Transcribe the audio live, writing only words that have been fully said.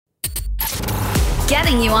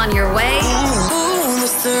Getting you on your way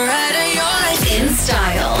in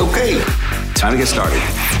style. Okay, time to get started.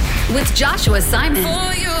 With Joshua Simon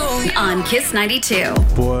on Kiss 92.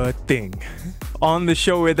 Poor thing. On the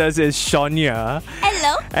show with us is Shania.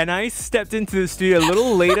 Hello. And I stepped into the studio a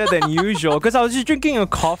little later than usual because I was just drinking a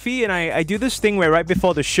coffee, and I do this thing where right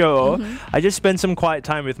before the show, I just spend some quiet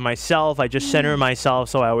time with myself. I just center myself,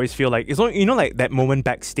 so I always feel like, it's like that moment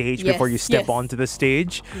backstage before you step onto the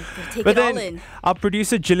stage. Take But it all then in. our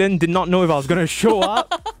producer Jillian did not know if I was going to show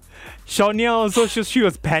up. Shania also, she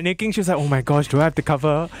was panicking. She was like, oh my gosh, do I have to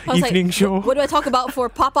cover I was evening like, show? What do I talk about for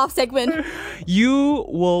pop-off segment? You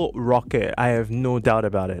will rock it. I have no doubt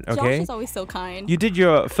about it, okay? Josh is always so kind. You did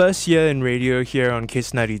your first year in radio here on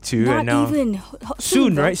Kiss 92. Not and now even.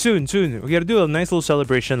 Soon, though. right? Soon. We gotta do a nice little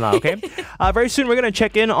celebration now, okay? Very soon, we're gonna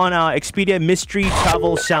check in on our Expedia Mystery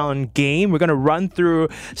Travel Sound game. We're gonna run through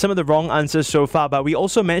some of the wrong answers so far, but we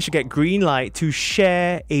also managed to get green light to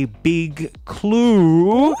share a big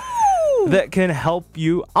clue that can help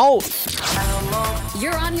you out.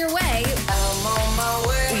 You're on your way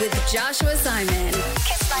with Joshua Simon.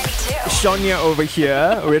 Kiss 92. Shania over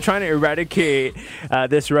here, we're trying to eradicate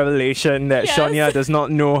this revelation that Shania does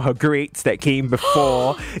not know her greats that came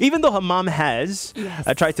before, even though her mom has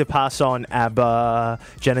tried to pass on ABBA,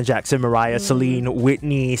 Janet Jackson, Mariah, Celine,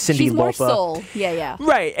 Whitney, Cyndi She's Lauper. more soul. Yeah.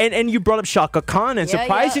 Right, and you brought up Shaka Khan, and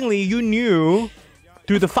surprisingly, you knew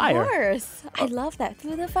Through the Fire. Of course. I love that.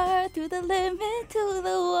 Through the fire, through the limit, to the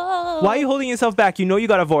wall. Why are you holding yourself back? You know you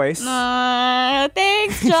got a voice.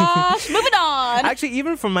 Thanks, Josh. Moving on. Actually,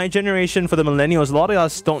 even from my generation, for the millennials, a lot of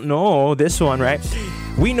us don't know this one, right?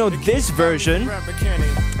 We know this version.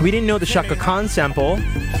 We didn't know the Shaka Khan sample.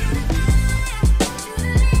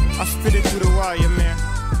 I spit it through the wire, man.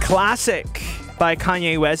 Classic by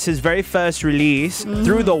Kanye West, his very first release,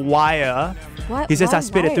 Through the Wire. What? He says, Why I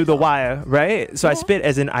spit it through the wire, right? So I spit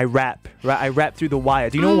as in I rap, right? I rap through the wire.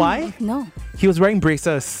 Do you know why? No. He was wearing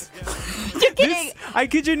braces. You're kidding. I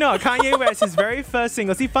kid you not, Kanye West, his very first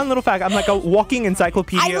single. See, fun little fact, I'm like a walking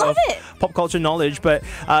encyclopedia I love of it. pop culture knowledge, but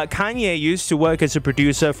Kanye used to work as a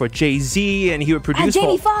producer for Jay-Z, and he would produce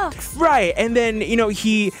Jamie for... Foxx. Right, and then,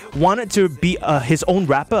 he wanted to be his own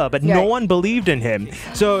rapper, but no Right. one believed in him.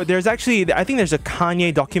 So there's actually, I think there's a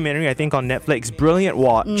Kanye documentary, I think on Netflix, brilliant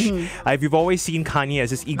watch. If you've always seen Kanye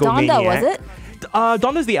as this egomaniac. Donda, was it?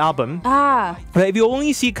 Donda's the album. But if you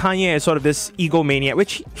only see Kanye as sort of this egomaniac,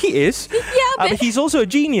 which he is, but he's also a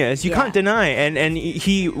genius. You can't deny. And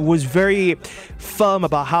he was very firm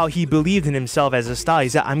about how he believed in himself as a star. He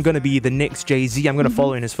said, I'm going to be the next Jay-Z. I'm going to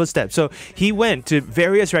follow in his footsteps. So he went to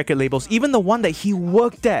various record labels, even the one that he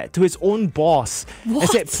worked at, to his own boss, and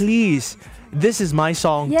said, please, this is my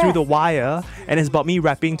song, Through the Wire, and it's about me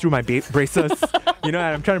rapping through my braces. And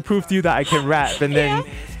I'm trying to prove to you that I can rap. And then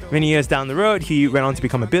many years down the road, he went on to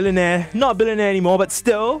become a billionaire. Not a billionaire anymore, but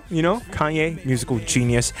still, Kanye, musical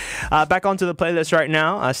genius. Back onto the playlist right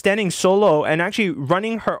now. Standing solo and actually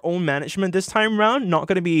running her own management this time around. Not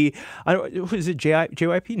going to be, who is it,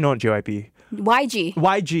 JYP? Not JYP. YG.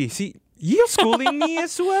 YG. See, you're schooling me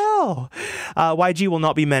as well. YG will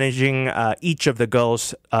not be managing each of the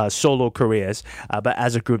girls' solo careers, but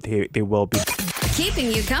as a group, they will be.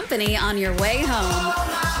 Keeping you company on your way home.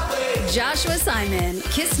 Joshua Simon,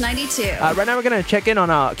 Kiss 92. Right now we're going to check in on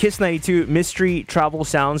our Kiss 92 Mystery Travel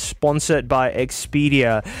Sounds sponsored by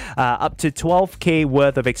Expedia. Up to 12K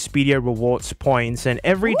worth of Expedia rewards points, and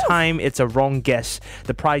every time it's a wrong guess,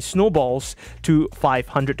 the prize snowballs to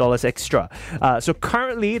 $500 extra. So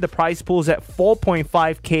currently the prize pool is at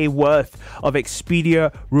 4.5K worth of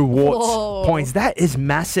Expedia rewards points. That is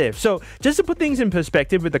massive. So just to put things in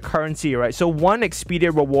perspective with the currency, right? So one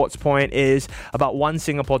Expedia rewards point is about $1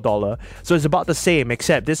 Singapore dollar. So it's about the same,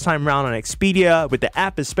 except this time around on Expedia, with the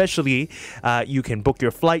app especially, you can book your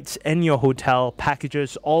flights and your hotel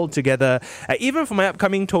packages all together. Even for my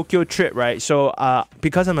upcoming Tokyo trip, right? So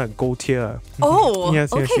because I'm a gold tier.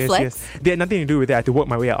 Flex. They had nothing to do with it. I had to work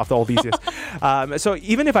my way out after all these years. So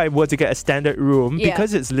even if I were to get a standard room,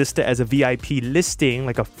 because it's listed as a VIP listing,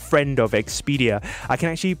 like a friend of Expedia, I can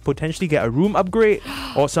actually potentially get a room upgrade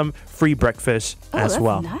or some free breakfast as that's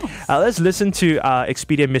well. nice. Let's listen to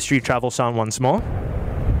Expedia Mystery Travel Sound once more.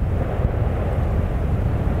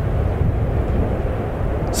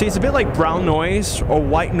 See, it's a bit like brown noise or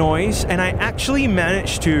white noise, and I actually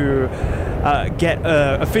managed to get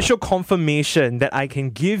official confirmation that I can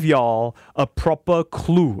give y'all a proper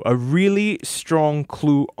clue, a really strong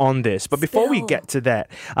clue on this. But before we get to that,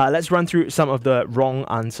 let's run through some of the wrong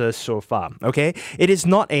answers so far, okay? It is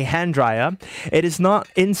not a hand dryer. It is not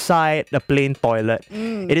inside the plane toilet.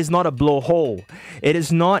 It is not a blowhole. It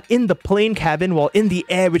is not in the plane cabin while in the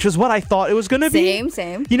air, which was what I thought it was going to be.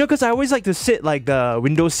 Same. You know, because I always like to sit like the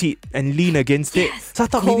window seat and lean against it. So I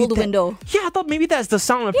thought Cold window. Yeah, I thought maybe that's the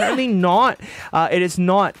sound. Apparently not. It is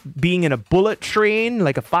not being in a bullet train,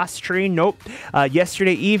 like a fast train. Nope.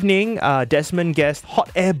 Yesterday evening, Desmond guessed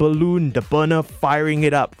hot air balloon, the burner firing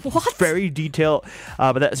it up. What? Very detailed,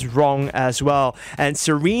 but that's wrong as well. And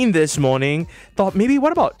Serene this morning thought maybe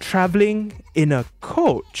what about traveling in a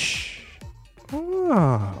coach?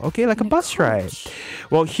 Okay, like a bus ride.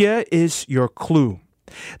 Well, here is your clue.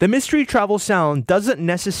 The mystery travel sound doesn't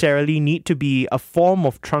necessarily need to be a form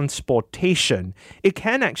of transportation. It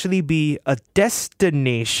can actually be a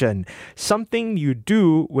destination, something you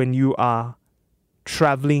do when you are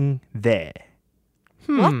traveling there.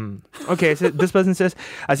 Okay, so this person says,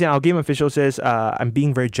 our game official says, I'm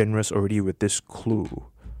being very generous already with this clue.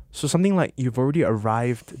 So something like you've already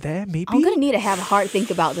arrived there, maybe? I'm going to need to have a hard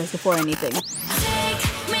think about this before anything.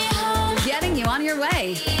 Getting you on your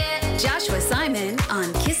way. Joshua Simon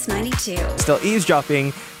on Kiss 92. Still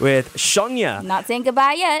eavesdropping with Sonia. Not saying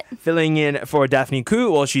goodbye yet. Filling in for Daphne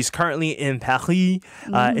Koo while she's currently in Paris,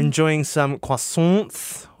 enjoying some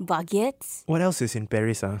croissants. Baguettes. What else is in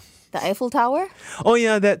Paris? The Eiffel Tower. Oh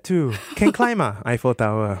yeah, that too. Can climb Eiffel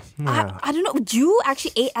Tower. Yeah. I don't know. Ju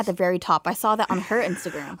actually ate at the very top. I saw that on her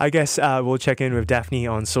Instagram. I guess we'll check in with Daphne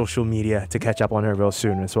on social media to catch up on her real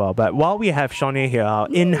soon as well. But while we have Shawnee here, our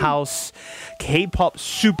in-house K-pop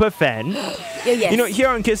super fan. Yes. You know, here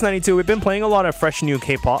on Kiss 92, we've been playing a lot of fresh new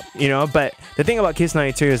K-pop, you know, but the thing about Kiss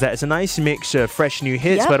 92 is that it's a nice mix of fresh new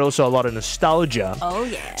hits, but also a lot of nostalgia. Oh,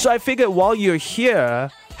 yeah. So I figured while you're here,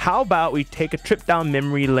 how about we take a trip down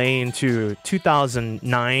memory lane to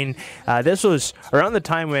 2009? This was around the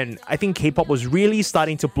time when I think K-pop was really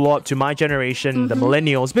starting to blow up to my generation, the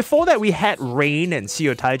millennials. Before that, we had Rain and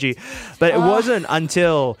Seo Taiji, but it wasn't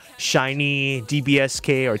until SHINee,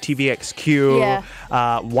 DBSK or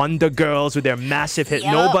TVXQ, Wonder Girls with their massive hit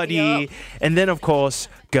Nobody, and then of course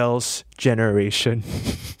Girls' Generation.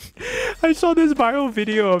 I saw this viral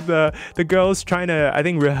video of the girls trying to, I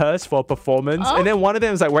think, rehearse for a performance. And then one of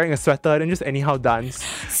them was like wearing a sweater and just anyhow dance.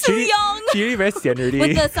 So young. She really very sian already.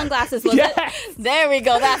 With the sunglasses, was it? There we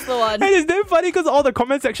go, that's the one. And it's damn funny because all the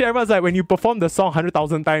comment section, everyone's like, when you perform the song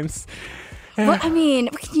 100,000 times. But I mean,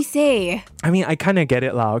 what can you say? I mean, I kind of get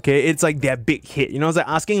it lah, okay? It's like their big hit. You know, it's like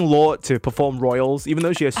asking Lorde to perform Royals, even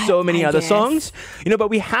though she has so many other songs. You know, but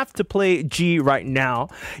we have to play G right now.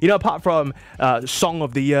 You know, apart from Song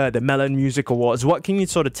of the Year, the Melon Music Awards, what can you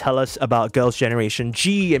sort of tell us about Girls' Generation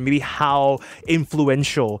G and maybe how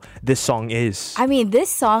influential this song is? I mean, this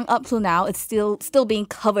song, up till now, it's still being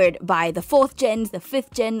covered by the 4th gens, the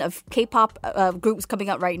 5th gen of K-pop groups coming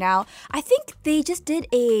out right now. I think they just did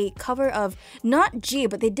a cover of not G,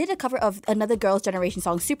 but they did a cover of another Girls' Generation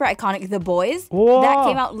song, super iconic, The Boys. Whoa. That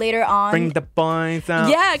came out later on. Bring the boys out.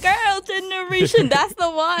 Yeah, Girls' Generation, that's the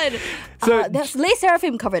one. So Les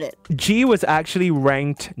Seraphim covered it. G was actually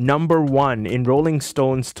ranked number 1 in Rolling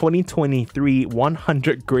Stone's 2023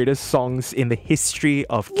 100 Greatest Songs in the History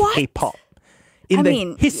of K-pop. In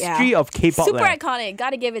the history of K-pop. Super iconic,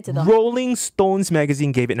 gotta give it to them. Rolling Stones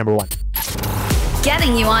magazine gave it number 1.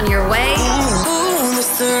 Getting you on your way.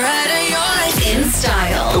 In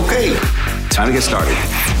style. Okay, time to get started.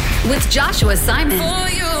 With Joshua Simon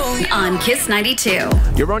on Kiss 92.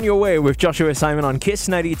 You're on your way with Joshua Simon on Kiss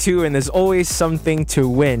 92, and there's always something to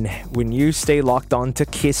win when you stay locked on to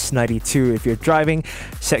Kiss 92. If you're driving,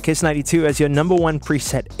 set Kiss 92 as your number 1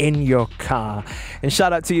 preset in your car. And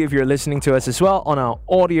shout out to you if you're listening to us as well on our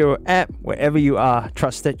audio app, wherever you are.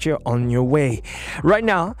 Trust that you're on your way. Right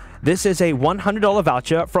now, this is a $100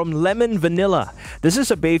 voucher from Lemon Vanilla. This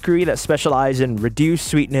is a bakery that specializes in reduced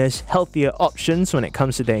sweetness, healthier options when it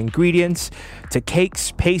comes to their ingredients, to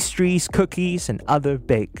cakes, pastries, cookies, and other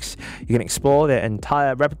bakes. You can explore their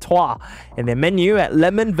entire repertoire and their menu at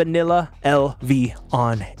Lemon Vanilla LV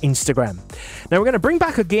on Instagram. Now we're going to bring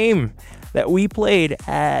back a game that we played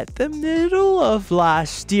at the middle of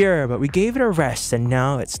last year, but we gave it a rest and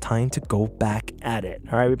now it's time to go back at it.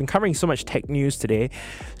 All right, we've been covering so much tech news today,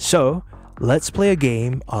 so let's play a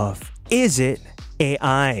game of Is It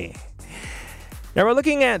AI? Now we're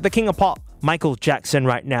looking at the king of pop, Michael Jackson,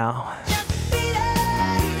 right now.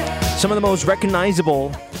 Some of the most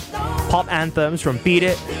recognizable pop anthems, from Beat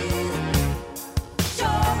It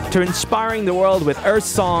to inspiring the world with Earth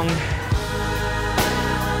Song,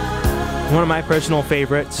 One of my personal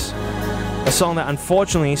favorites. A song that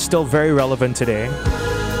unfortunately is still very relevant today.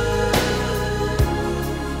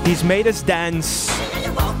 He's made us dance.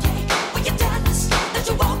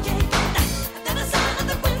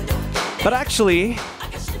 But actually,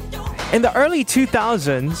 in the early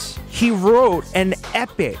 2000s, he wrote an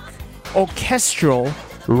epic orchestral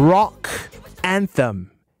rock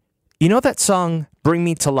anthem. You know that song, Bring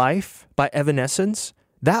Me to Life by Evanescence?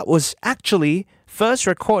 That was actually first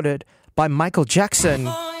recorded by Michael Jackson.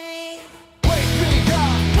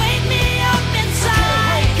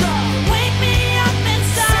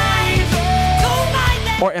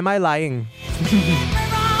 Or am I lying?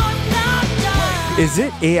 Is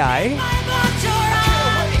it AI?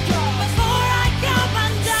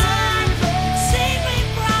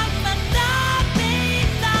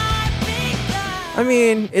 I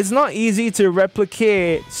mean, it's not easy to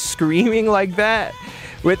replicate screaming like that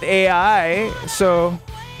with AI, so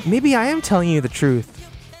maybe I am telling you the truth.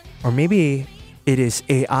 Or maybe it is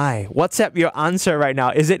AI. WhatsApp your answer right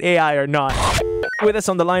now. Is it AI or not? With us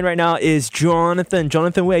on the line right now is Jonathan.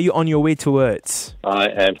 Jonathan, where are you on your way towards? I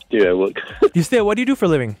am still at work. You still? What do you do for a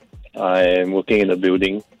living? I am working in a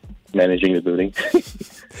building, managing the building.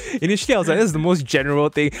 Initially, I was like, this is the most general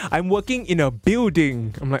thing. I'm working in a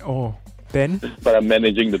building. I'm like, oh, then? But I'm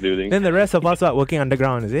managing the building. Then the rest of us are working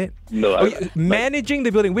underground, is it? No, managing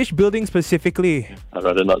the building. Which building specifically? I'd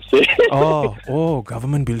rather not say. Oh,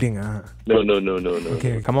 government building. No.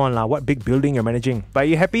 Okay, come on lah. What big building you're managing? But are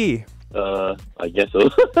you happy? I guess so.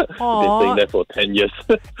 Been staying there for 10 years.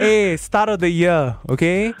 Hey, start of the year,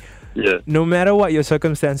 okay? Yeah. No matter what your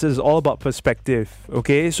circumstances, it's all about perspective,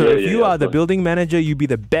 okay? So if you are the building manager, you be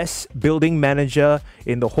the best building manager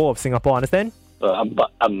in the whole of Singapore, understand? I'm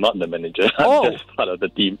not the manager. I'm just part of the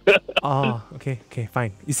team. Okay,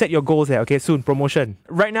 fine. You set your goals there, okay? Soon, promotion.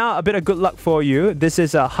 Right now, a bit of good luck for you. This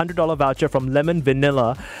is a $100 voucher from Lemon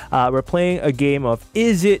Vanilla. We're playing a game of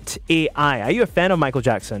Is It AI? Are you a fan of Michael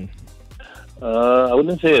Jackson? I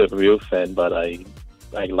wouldn't say a real fan, but I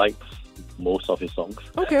like most of his songs.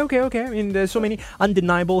 Okay. I mean, there's so many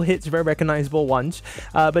undeniable hits, very recognizable ones.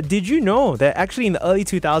 But did you know that actually in the early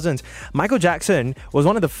 2000s, Michael Jackson was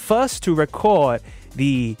one of the first to record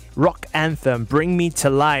the rock anthem, Bring Me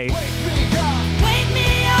to Life?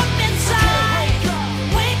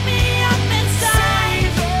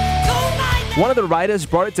 One of the writers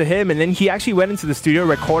brought it to him, and then he actually went into the studio,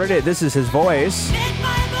 recorded it. This is his voice.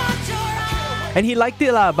 And he liked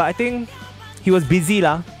it, but I think he was busy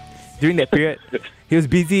during that period. He was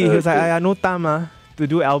busy. He was like, I no time to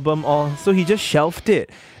do album all. So he just shelved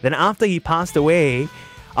it. Then after he passed away,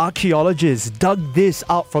 archaeologists dug this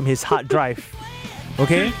out from his hard drive.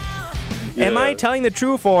 Okay? Yeah. Am I telling the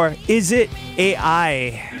truth, or is it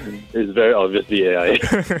AI? It's very obviously AI.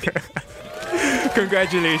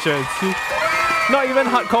 Congratulations. Not even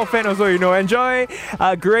hardcore fan also, Enjoy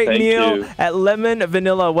a great meal at Lemon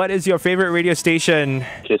Vanilla. What is your favorite radio station?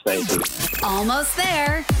 Kiss 92. Almost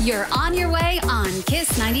there. You're on your way on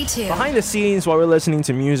Kiss 92. Behind the scenes while we're listening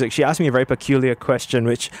to music, she asked me a very peculiar question,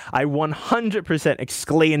 which I 100%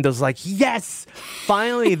 exclaimed. I was like, yes!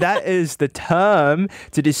 Finally, that is the term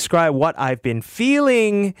to describe what I've been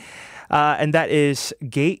feeling. And that is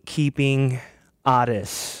gatekeeping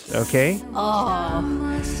artists, okay?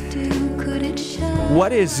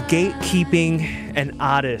 What is gatekeeping an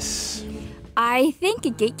artist? I think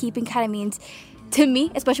gatekeeping kind of means, to me,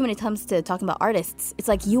 especially when it comes to talking about artists, it's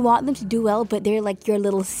like you want them to do well, but they're like your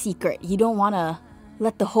little secret. You don't want to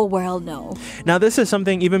let the whole world know. Now, this is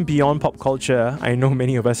something even beyond pop culture I know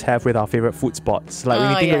many of us have with our favorite food spots. Like when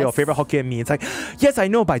you think of your favorite Hokkien mee, it's like, yes, I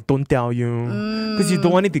know, but I don't tell you. Because you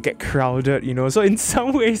don't want it to get crowded, So in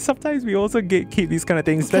some ways, sometimes we also gatekeep these kind of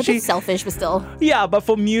things. Especially selfish, but still. Yeah, but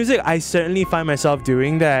for music, I certainly find myself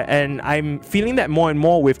doing that. And I'm feeling that more and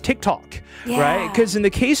more with TikTok. Right? Because in the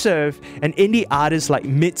case of an indie artist like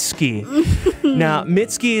Mitski, now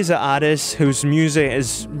Mitski is an artist whose music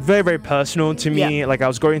is very, very personal to me. Yeah. Like I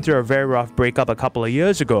was going through a very rough breakup a couple of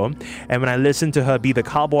years ago, and when I listened to her Be the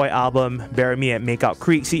Cowboy album, Bury Me at Makeout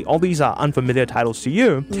Creek, see, all these are unfamiliar titles to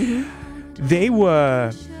you. They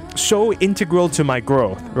were so integral to my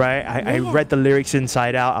growth, right? I read the lyrics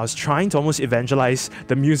inside out. I was trying to almost evangelize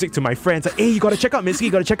the music to my friends. Like, hey, you gotta check out Mitski,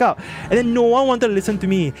 you gotta check out. And then no one wanted to listen to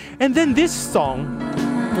me. And then this song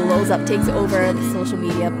blows up, takes over the social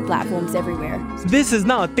media platforms everywhere. This is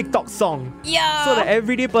now a TikTok song. Yeah. So the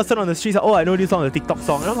everyday person on the streets like, I know this song is a TikTok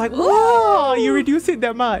song. And I'm like, wow, you reduce it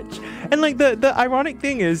that much. And like the ironic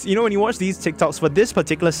thing is, when you watch these TikToks for this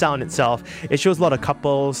particular sound itself, it shows a lot of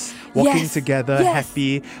couples walking together,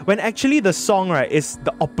 happy. When actually the song, right, is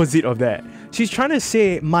the opposite of that. She's trying to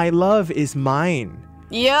say, my love is mine.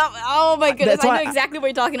 Yep. Oh my goodness. That's I why know exactly what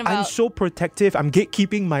you're talking about. I'm so protective. I'm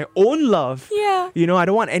gatekeeping my own love. Yeah. You know, I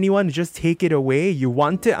don't want anyone to just take it away. You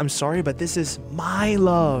want it, I'm sorry, but this is my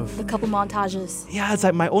love. The couple montages. Yeah, it's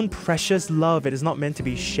like my own precious love. It is not meant to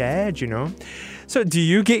be shared, you know? So do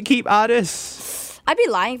you gatekeep artists? I'd be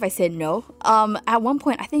lying if I said no. At one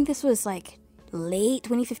point, I think this was like late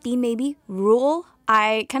 2015 maybe, Rule.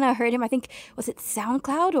 I kind of heard him, I think, was it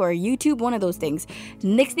SoundCloud or YouTube? One of those things.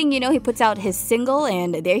 Next thing you know, he puts out his single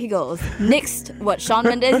and there he goes. Next, what, Shawn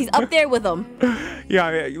Mendes? He's up there with him.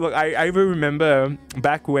 Yeah, look, I even remember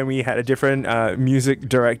back when we had a different music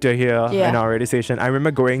director here in our radio station. I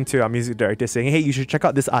remember going to our music director saying, hey, you should check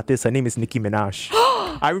out this artist. Her name is Nicki Minaj.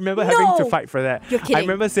 I remember having to fight for that. You're kidding. I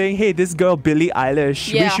remember saying, hey, this girl, Billie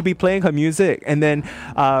Eilish, we should be playing her music. And then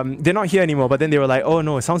they're not here anymore, but then they were like, oh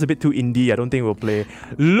no, it sounds a bit too indie. I don't think we'll play.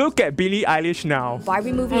 Look at Billie Eilish now.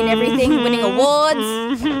 Barbie movie and everything, winning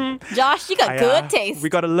awards. Josh, you got good taste. We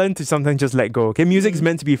got to learn to sometimes just let go. Okay, music is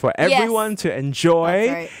meant to be for everyone to enjoy.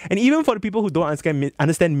 That's right. And even for the people who don't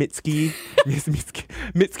understand Mitski's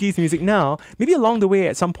music now, maybe along the way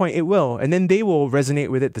at some point it will. And then they will resonate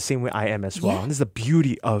with it the same way I am as well. Yeah. This is the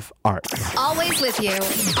beauty of art. Always with you.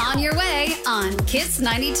 On your way on Kiss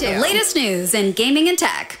 92. The latest news in gaming and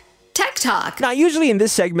tech. Tech Talk. Now, usually in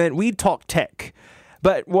this segment, we talk tech.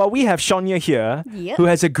 But while we have Shania here, who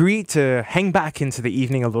has agreed to hang back into the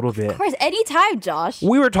evening a little bit. Of course, anytime, Josh.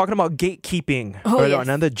 We were talking about gatekeeping,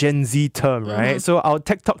 another Gen Z term, right? So our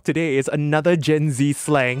tech talk today is another Gen Z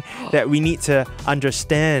slang that we need to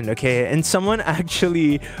understand, okay? And someone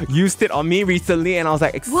actually used it on me recently, and I was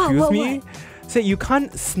like, excuse me? Said you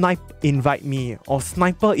can't invite me or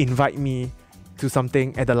sniper invite me to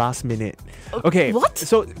something at the last minute. Okay. What?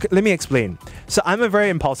 So let me explain. So I'm a very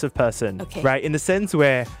impulsive person, right? In the sense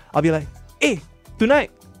where I'll be like, hey, tonight,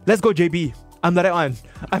 let's go JB. I'm like that one.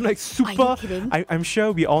 I'm like super. Are you kidding? I'm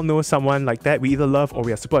sure we all know someone like that. We either love or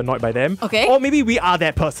we are super annoyed by them. Okay. Or maybe we are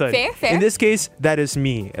that person. Fair. In this case, that is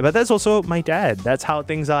me. But that's also my dad. That's how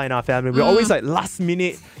things are in our family. We're always like last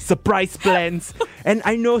minute surprise plans. And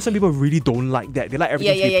I know some people really don't like that. They like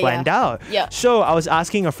everything to be planned out. Yeah. So I was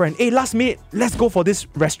asking a friend, hey, last minute, let's go for this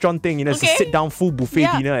restaurant thing. You know, it's a sit down full buffet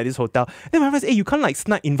dinner at this hotel. Then my friend said, hey, you can't like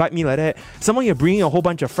snipe invite me like that. Someone you're bringing a whole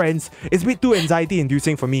bunch of friends. It's a bit too anxiety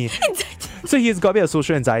inducing for me. So he's got a bit of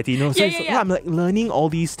social anxiety, you know. So I'm like learning all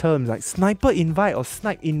these terms like sniper invite or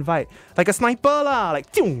snipe invite. Like a sniper lah, like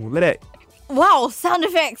like that. Wow, sound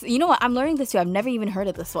effects. You know what? I'm learning this too. I've never even heard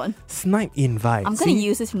of this one. Snipe invite. I'm going to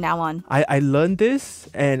use this from now on. I learned this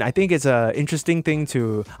and I think it's an interesting thing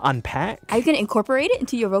to unpack. Are you going to incorporate it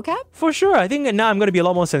into your vocab? For sure. I think now I'm going to be a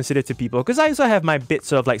lot more sensitive to people because I also have my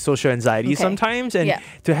bits of like social anxiety sometimes. And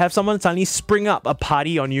to have someone suddenly spring up a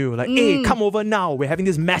party on you like, hey, come over now. We're having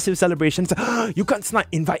this massive celebration. So, you can't snipe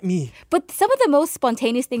invite me. But some of the most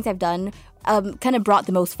spontaneous things I've done kind of brought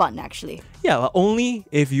the most fun, actually. Yeah, well, only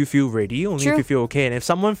if you feel ready, only if you feel okay. And if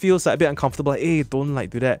someone feels like a bit uncomfortable, like, hey, don't like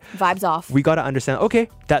do that. Vibes off. We gotta understand, okay,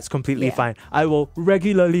 that's completely fine. I will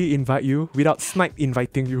regularly invite you without snipe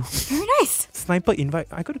inviting you. Very nice. Sniper invite.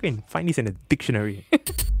 I gotta go and find this in a dictionary.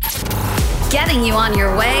 Getting you on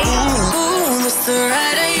your way.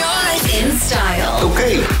 In style.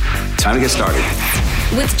 Okay, time to get started.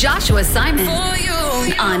 With Joshua Simon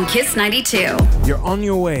on Kiss 92. You're on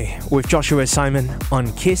your way with Joshua Simon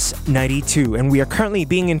on Kiss 92, and we are currently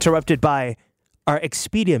being interrupted by our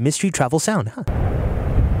Expedia mystery travel sound.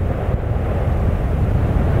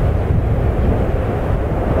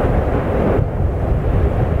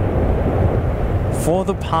 For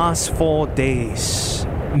the past 4 days,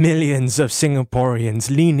 millions of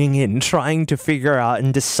Singaporeans leaning in, trying to figure out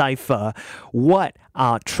and decipher what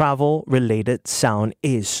our travel-related sound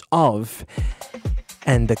is of.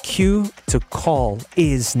 And the queue to call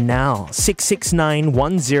is now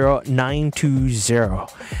 669-10920.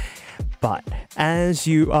 But as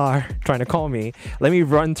you are trying to call me, let me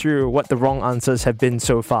run through what the wrong answers have been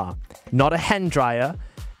so far. Not a hand dryer,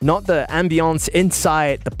 not the ambience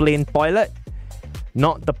inside the plane toilet,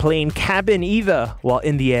 not the plane cabin either while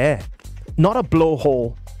in the air, not a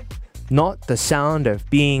blowhole, not the sound of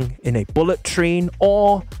being in a bullet train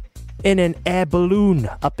or in an air balloon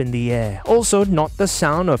up in the air. Also, not the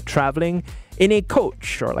sound of traveling in a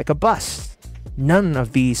coach or like a bus. None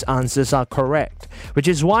of these answers are correct, which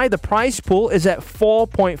is why the prize pool is at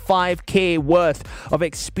 4.5k worth of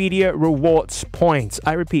Expedia rewards points.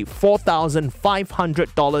 I repeat,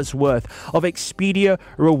 $4,500 worth of Expedia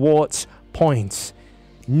rewards points.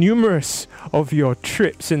 Numerous of your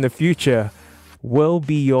trips in the future will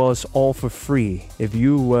be yours all for free if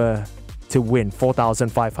you were to win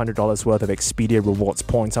 $4,500 worth of Expedia rewards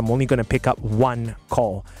points. I'm only going to pick up one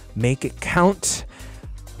call. Make it count.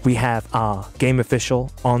 we have our game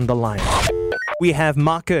official on the line. We have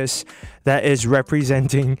Marcus that is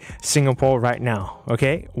representing Singapore right now.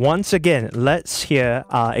 Okay, once again, let's hear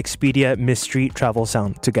our Expedia mystery travel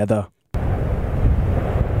sound together.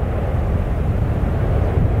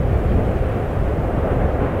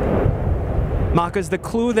 Marcus, the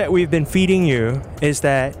clue that we've been feeding you is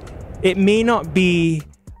that it may not be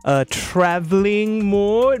a traveling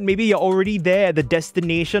mode. Maybe you're already there at the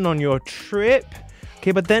destination on your trip.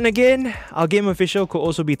 Okay, but then again, our game official could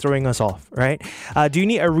also be throwing us off, right? Do you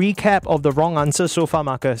need a recap of the wrong answer so far,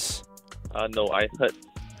 Marcus? No, I heard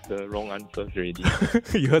the wrong answers already.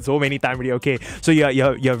 You heard so many times already. Okay, so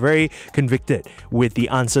you're very convicted with the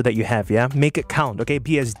answer that you have, yeah? Make it count, okay?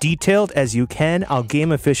 Be as detailed as you can. Our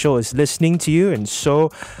game official is listening to you, and so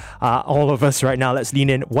all of us right now, let's lean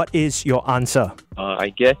in. What is your answer? I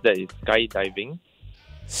guess that is skydiving.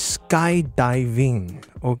 Skydiving.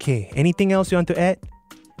 Okay. Anything else you want to add?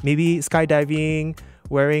 Maybe skydiving,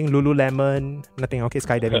 wearing Lululemon. Nothing. Okay,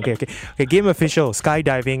 skydiving. Okay. Game official.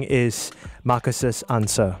 Skydiving is Marcus's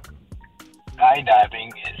answer. Skydiving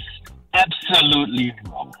is absolutely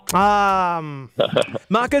wrong.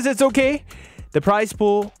 Marcus, it's okay. The prize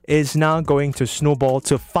pool is now going to snowball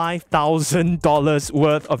to $5,000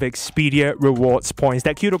 worth of Expedia rewards points.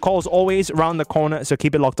 That cue to call is always around the corner, so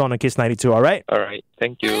keep it locked on Kiss 92, all right? All right,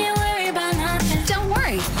 thank you. Don't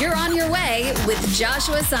worry, you're on your way with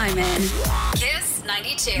Joshua Simon. Kiss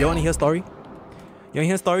 92. You want to hear a story? You want to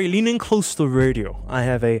hear a story? Lean in close to the radio. I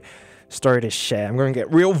have a story to share. I'm going to get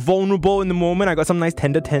real vulnerable in the moment. I got some nice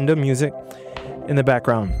tender music in the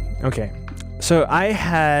background. Okay. So I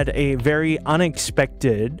had a very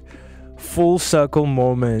unexpected full circle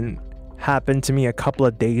moment happen to me a couple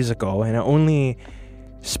of days ago, and I only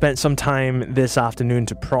spent some time this afternoon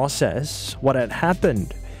to process what had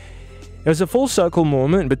happened. It was a full circle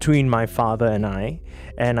moment between my father and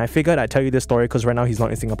I figured I'd tell you this story because right now he's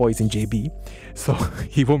not in Singapore, he's in JB, so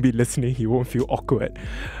he won't be listening, he won't feel awkward.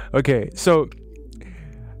 Okay, so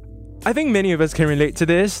I think many of us can relate to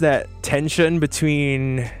this, that tension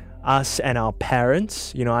between us and our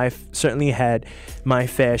parents. You know, I've certainly had my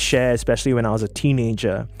fair share, especially when I was a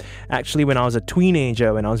teenager. Actually, when I was a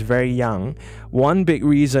tweenager, when I was very young, one big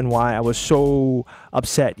reason why I was so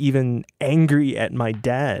upset, even angry at my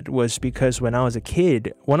dad, was because when I was a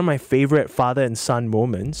kid, one of my favorite father and son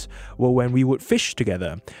moments were when we would fish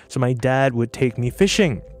together. So my dad would take me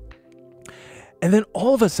fishing. And then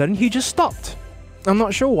all of a sudden, he just stopped. I'm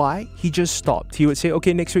not sure why. He just stopped. He would say,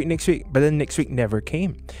 okay, next week. But then next week never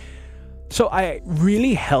came. So I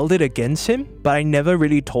really held it against him, but I never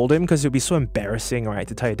really told him because it would be so embarrassing, right?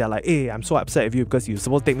 To tell your dad, like, hey, I'm so upset with you because you're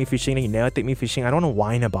supposed to take me fishing and you never take me fishing. I don't want to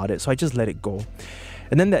whine about it. So I just let it go.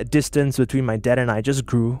 And then that distance between my dad and I just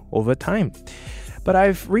grew over time. But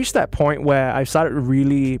I've reached that point where I've started to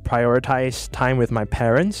really prioritize time with my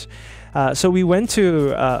parents. So we went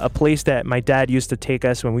to a place that my dad used to take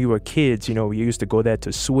us when we were kids. You know, we used to go there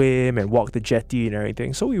to swim and walk the jetty and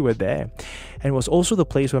everything. So we were there. And it was also the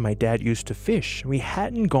place where my dad used to fish. We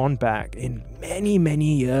hadn't gone back in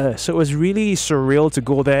many years. So it was really surreal to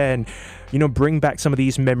go there and, you know, bring back some of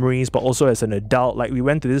these memories, but also as an adult. Like, we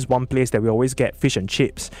went to this one place that we always get fish and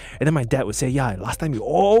chips. And then my dad would say, yeah, last time you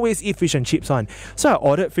always eat fish and chips on. So I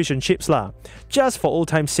ordered fish and chips lah. Just for old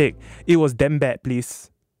time's sake. It was damn bad, please.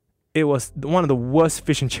 It was one of the worst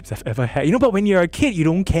fish and chips I've ever had. You know, but when you're a kid, you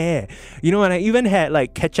don't care. You know, and I even had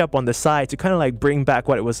like ketchup on the side to kind of like bring back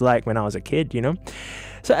what it was like when I was a kid, you know.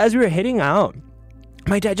 So as we were heading out,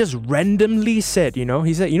 my dad just randomly said,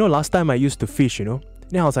 he said, last time I used to fish, Then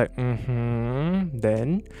I was like,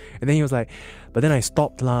 then? And then he was like, but then I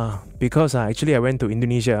stopped lah. Because actually I went to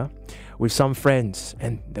Indonesia with some friends.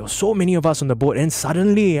 And there were so many of us on the boat. And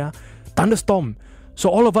suddenly, thunderstorm. So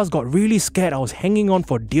all of us got really scared. I was hanging on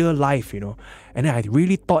for dear life, And then I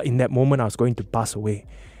really thought in that moment I was going to pass away.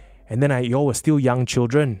 And then y'all were still young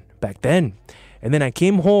children back then. And then I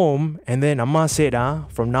came home and then Amma said,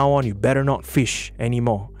 from now on you better not fish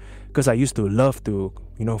anymore. Because I used to love to,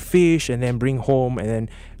 fish and then bring home, and then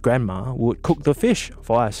grandma would cook the fish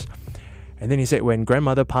for us. And then he said when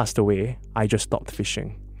grandmother passed away, I just stopped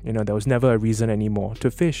fishing. There was never a reason anymore to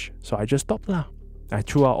fish. So I just stopped lah. I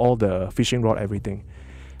threw out all the fishing rod, everything.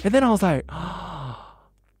 And then I was like,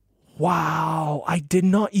 wow, I did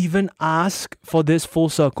not even ask for this full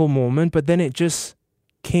circle moment, but then it just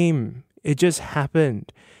came. It just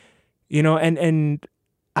happened. And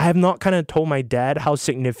I have not kind of told my dad how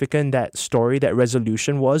significant that story, that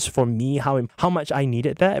resolution was for me, how much I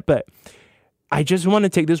needed that. But I just want to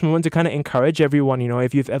take this moment to kind of encourage everyone,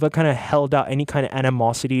 if you've ever kind of held out any kind of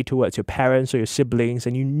animosity towards your parents or your siblings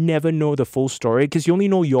and you never know the full story because you only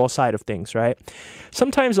know your side of things, right?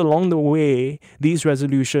 Sometimes along the way, these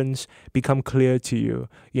resolutions become clear to you.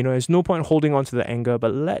 There's no point holding on to the anger,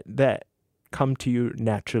 but let that come to you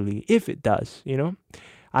naturally, if it does,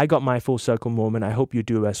 I got my full circle moment. I hope you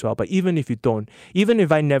do as well. But even if you don't, even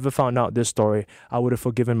if I never found out this story, I would have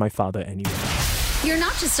forgiven my father anyway. You're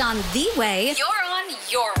not just on the way, you're on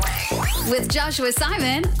your way. With Joshua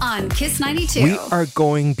Simon on Kiss 92. We are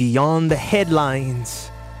going beyond the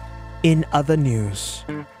headlines in other news.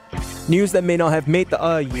 News that may not have made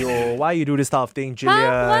the why you do this type of thing,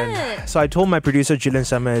 Jillian? What? So I told my producer Jillian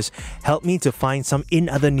Summers, help me to find some in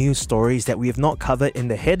other news stories that we have not covered in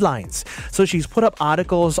the headlines. So she's put up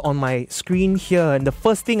articles on my screen here, and the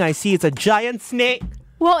first thing I see is a giant snake.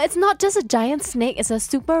 Well, it's not just a giant snake, it's a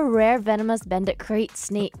super rare venomous banded crate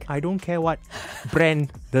snake. I don't care what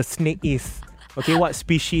brand the snake is. Okay, what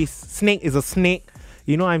species? Snake is a snake.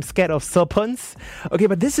 I'm scared of serpents. Okay,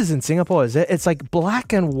 but this is in Singapore, is it? It's like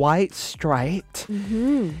black and white striped.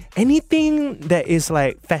 Mm-hmm. Anything that is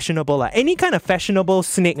like fashionable, any kind of fashionable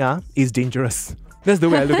snake is dangerous. That's the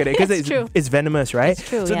way I look at it, because it's venomous, right? It's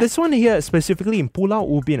true, so this one here, specifically in Pulau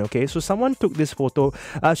Ubin, okay? So someone took this photo.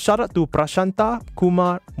 Shout out to Prashanta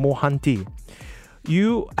Kumar Mohanty.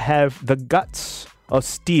 You have the guts of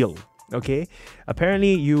steel, okay?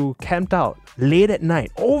 Apparently, you camped out late at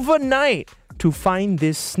night, overnight, to find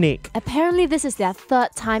this snake. Apparently, this is their third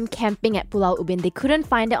time camping at Pulau Ubin. They couldn't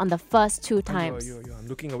find it on the first two times. I'm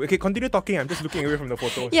looking away. Okay, continue talking. I'm just looking away from the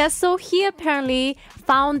photos. Yeah, so he apparently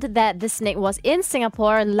found that the snake was in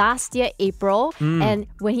Singapore last year, April. And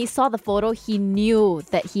when he saw the photo, he knew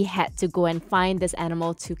that he had to go and find this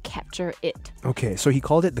animal to capture it. Okay, so he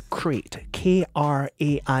called it the crate,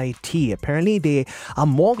 Krait. Apparently, they are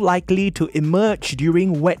more likely to emerge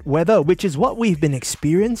during wet weather, which is what we've been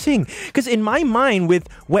experiencing. Because in my mind, with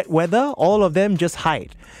wet weather, all of them just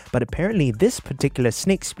hide. But apparently, this particular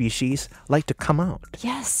snake species like to come out.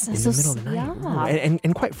 Yes. In the middle of the night. Yeah.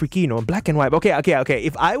 And quite freaky, black and white. Okay.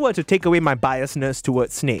 If I were to take away my biasness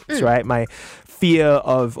towards snakes, right? My fear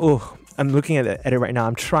of, I'm looking at it right now.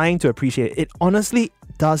 I'm trying to appreciate it. It honestly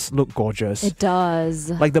does look gorgeous. It does.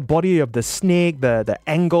 Like the body of the snake, the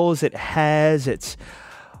angles it has, it's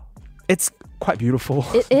quite beautiful.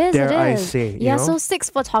 It is. Dare it I is. say? Yeah. So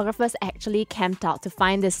 6 photographers actually camped out to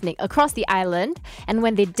find this snake across the island, and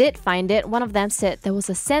when they did find it, one of them said there was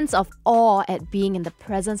a sense of awe at being in the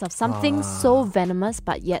presence of something so venomous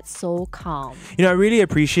but yet so calm. I really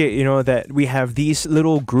appreciate that we have these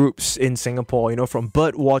little groups in Singapore. From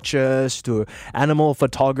bird watchers to animal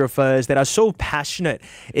photographers that are so passionate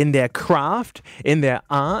in their craft, in their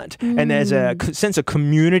art, and there's a sense of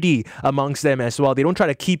community amongst them as well. They don't try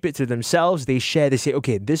to keep it to themselves. They share, they say,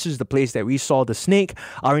 okay, this is the place that we saw the snake.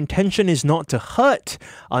 Our intention is not to hurt.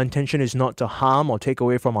 Our intention is not to harm or take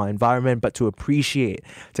away from our environment, but to appreciate,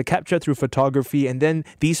 to capture through photography. And then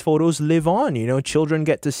these photos live on. Children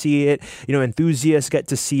get to see it, enthusiasts get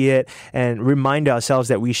to see it, and remind ourselves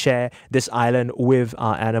that we share this island with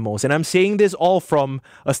our animals. And I'm saying this all from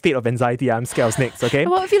a state of anxiety. I'm scared of snakes, okay?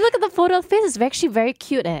 Well, if you look at the photo, the face is actually very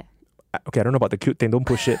cute. Okay, I don't know about the cute thing, don't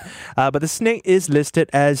push it. But the snake is listed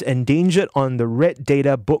as endangered on the Red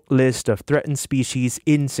Data book list of threatened species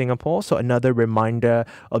in Singapore. So another reminder,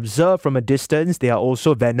 observe from a distance. They are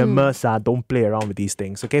also venomous. Don't play around with these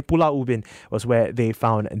things. Okay, Pulau Ubin was where they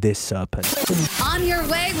found this serpent. On your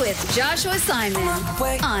way with Joshua Simon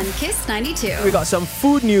on Kiss 92. We got some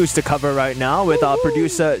food news to cover right now with our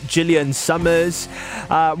producer, Jillian Summers.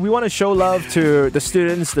 We want to show love to the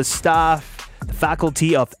students, the staff, the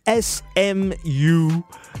faculty of SMU.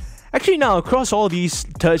 Actually, now across all these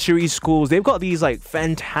tertiary schools, they've got these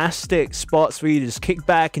fantastic spots where you just kick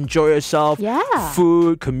back, enjoy yourself. Yeah.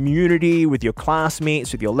 Food, community with your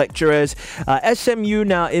classmates, with your lecturers. SMU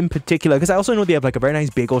now in particular, because I also know they have a very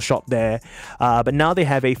nice bagel shop there. But now they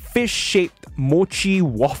have a fish-shaped mochi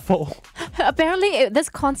waffle. Apparently, this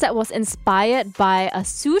concept was inspired by a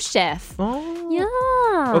sous chef. Oh.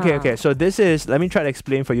 Yeah. Okay. So this is, let me try to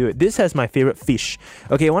explain for you. This has my favorite fish.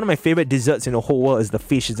 Okay, one of my favorite desserts in the whole world is the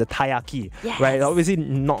fish. It's a taiyaki, right? Obviously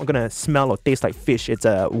not gonna smell or taste like fish. It's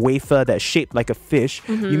a wafer that's shaped like a fish.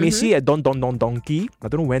 You may see at Don Donki. I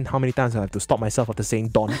don't know how many times I have to stop myself after saying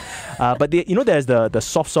Don. But there's the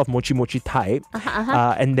soft mochi type,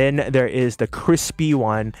 and then there is the crispy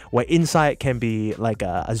one where inside can be like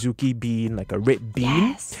a azuki bean, like a red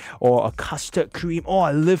bean, or a custard cream. Oh,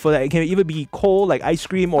 I live for that. It can even be cold, like ice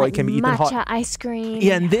cream, or Like it can be eaten hot. matcha ice cream.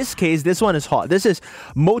 Yeah, in this case, this one is hot. This is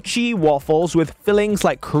mochi waffles with fillings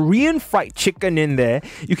like Korean fried chicken in there.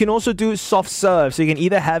 You can also do soft serve, so you can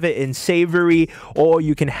either have it in savory or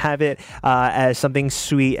you can have it as something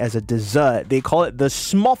sweet as a dessert. They call it the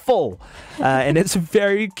smoffle, and it's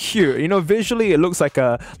very cute. You know, visually it looks like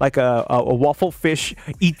a waffle fish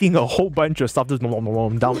eating a whole bunch of stuff just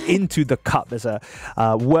down into the cup. It's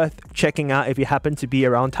worth checking out if you happen to be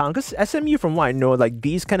around town, because SMU, from what I know, like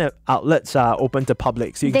these kind of outlets are open to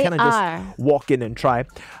public, so you can kind of just walk in and try.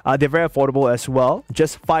 They're very affordable as well,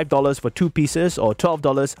 just $5 for 2 pieces or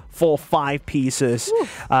 $12 for 5 pieces.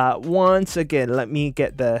 Once again, let me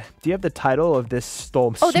get do you have the title of this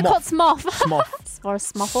store? Oh, they're called Smoff. Smoff. Or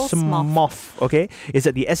Smoffle? Smoff, okay? It's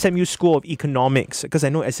at the SMU School of Economics, because I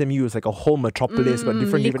know SMU is like a whole metropolis, got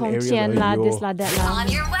different areas. This la, that la. On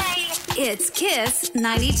your way, it's Kiss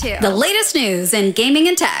 92. The latest news in gaming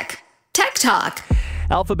and tech. Tech Talk.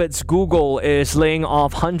 Alphabet's Google is laying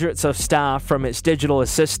off hundreds of staff from its digital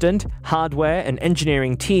assistant, hardware, and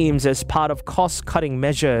engineering teams as part of cost-cutting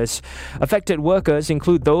measures. Affected workers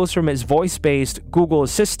include those from its voice-based Google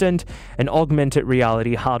Assistant and augmented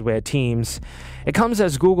reality hardware teams. It comes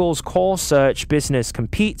as Google's core search business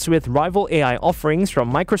competes with rival AI offerings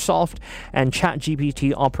from Microsoft and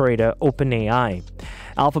ChatGPT operator OpenAI.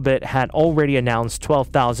 Alphabet had already announced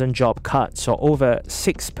 12,000 job cuts, or over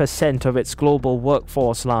 6% of its global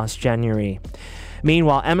workforce last January.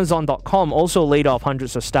 Meanwhile, Amazon.com also laid off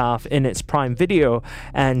hundreds of staff in its Prime Video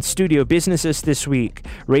and studio businesses this week,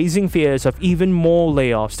 raising fears of even more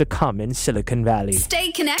layoffs to come in Silicon Valley.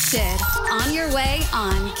 Stay connected. On your way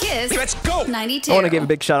on Kiss. Let's go. 92. I want to give a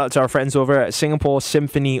big shout out to our friends over at Singapore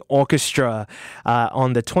Symphony Orchestra.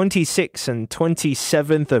 On the 26th and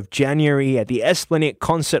 27th of January at the Esplanade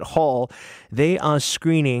Concert Hall, they are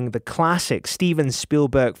screening the classic Steven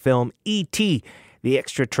Spielberg film E.T., The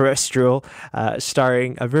Extraterrestrial,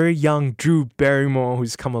 starring a very young Drew Barrymore,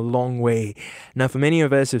 who's come a long way. Now, for many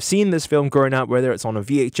of us who've seen this film growing up, whether it's on a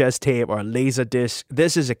VHS tape or a laser disc,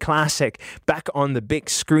 this is a classic back on the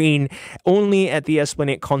big screen, only at the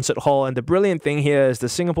Esplanade Concert Hall. And the brilliant thing here is the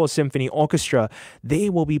Singapore Symphony Orchestra, they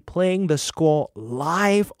will be playing the score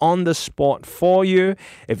live on the spot for you.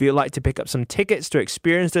 If you'd like to pick up some tickets to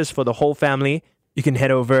experience this for the whole family, you can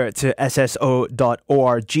head over to sso.org.sg.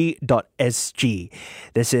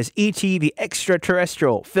 This is E.T. the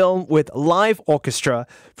Extraterrestrial, film with live orchestra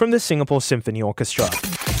from the Singapore Symphony Orchestra.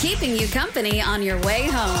 Keeping you company on your way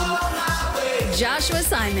home. Joshua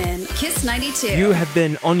Simon, Kiss 92. You have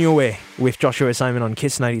been on your way with Joshua Simon on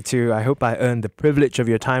Kiss 92. I hope I earned the privilege of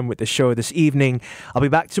your time with the show this evening. I'll be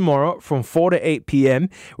back tomorrow from 4 to 8 p.m.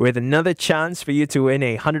 with another chance for you to win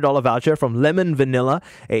a $100 voucher from Lemon Vanilla,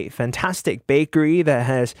 a fantastic bakery that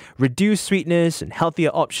has reduced sweetness and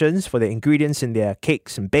healthier options for the ingredients in their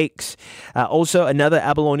cakes and bakes. Also, another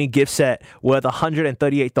abalone gift set worth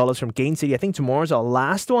 $138 from Gain City. I think tomorrow's our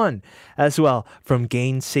last one as well from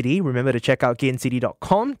Gain City. Remember to check out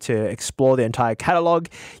gaincity.com to explore the entire catalog.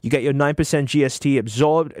 You get your 9% GST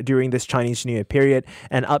absorbed during this Chinese New Year period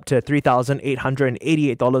and up to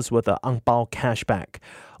 $3,888 worth of ang pao cashback.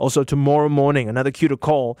 Also, tomorrow morning, another cue to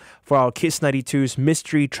call for our Kiss 92's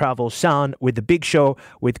Mystery Travel Sound with The Big Show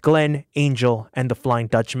with Glenn, Angel, and the Flying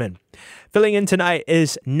Dutchman. Filling in tonight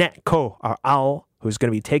is Netco, our owl, who's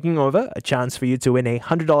going to be taking over, a chance for you to win a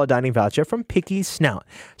 $100 dining voucher from Picky's Snout,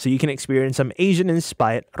 so you can experience some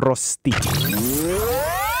Asian-inspired rosti.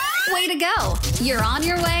 Way to go. You're on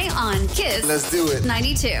your way on Kiss. Let's do it.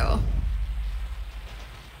 92.